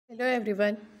Hello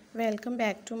everyone, welcome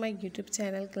back to my YouTube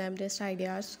channel Glamorous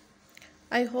Ideas.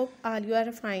 I hope all you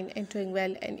are fine and doing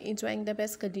well and enjoying the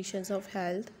best conditions of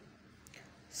health.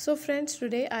 So friends,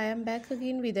 today I am back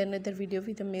again with another video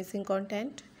with amazing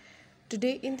content.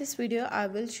 Today in this video I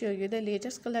will show you the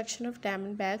latest collection of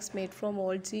diamond bags made from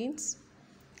old jeans.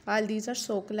 All these are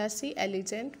so classy,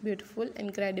 elegant, beautiful,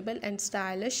 incredible and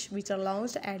stylish which are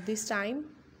launched at this time.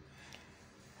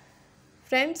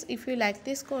 Friends, if you like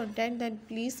this content, then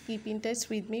please keep in touch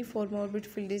with me for more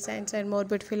beautiful designs and more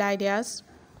beautiful ideas.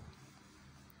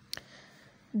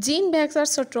 Jean bags are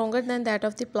stronger than that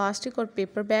of the plastic or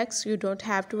paper bags. You don't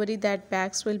have to worry that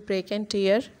bags will break and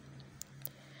tear.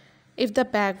 If the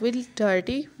bag will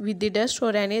dirty with the dust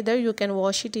or any other, you can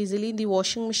wash it easily in the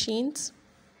washing machines.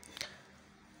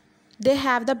 They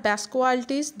have the best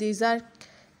qualities. These are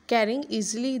carrying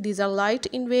easily. These are light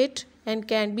in weight and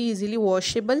can be easily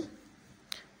washable.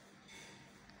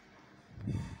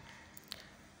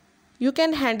 You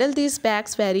can handle these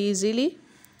bags very easily.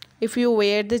 If you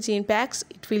wear the jean bags,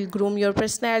 it will groom your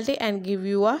personality and give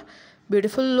you a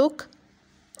beautiful look.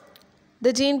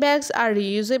 The jean bags are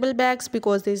reusable bags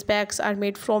because these bags are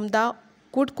made from the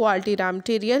good quality raw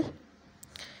material.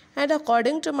 And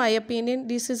according to my opinion,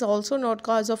 this is also not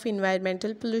cause of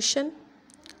environmental pollution.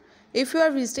 If you are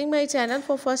visiting my channel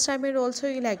for first time and also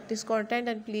you like this content,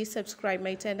 then please subscribe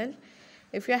my channel.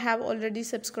 If you have already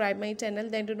subscribed my channel,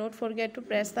 then do not forget to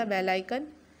press the bell icon.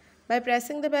 By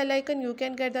pressing the bell icon, you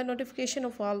can get the notification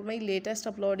of all my latest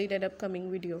uploaded and upcoming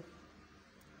video.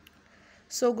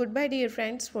 So goodbye dear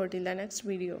friends, for till the next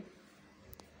video.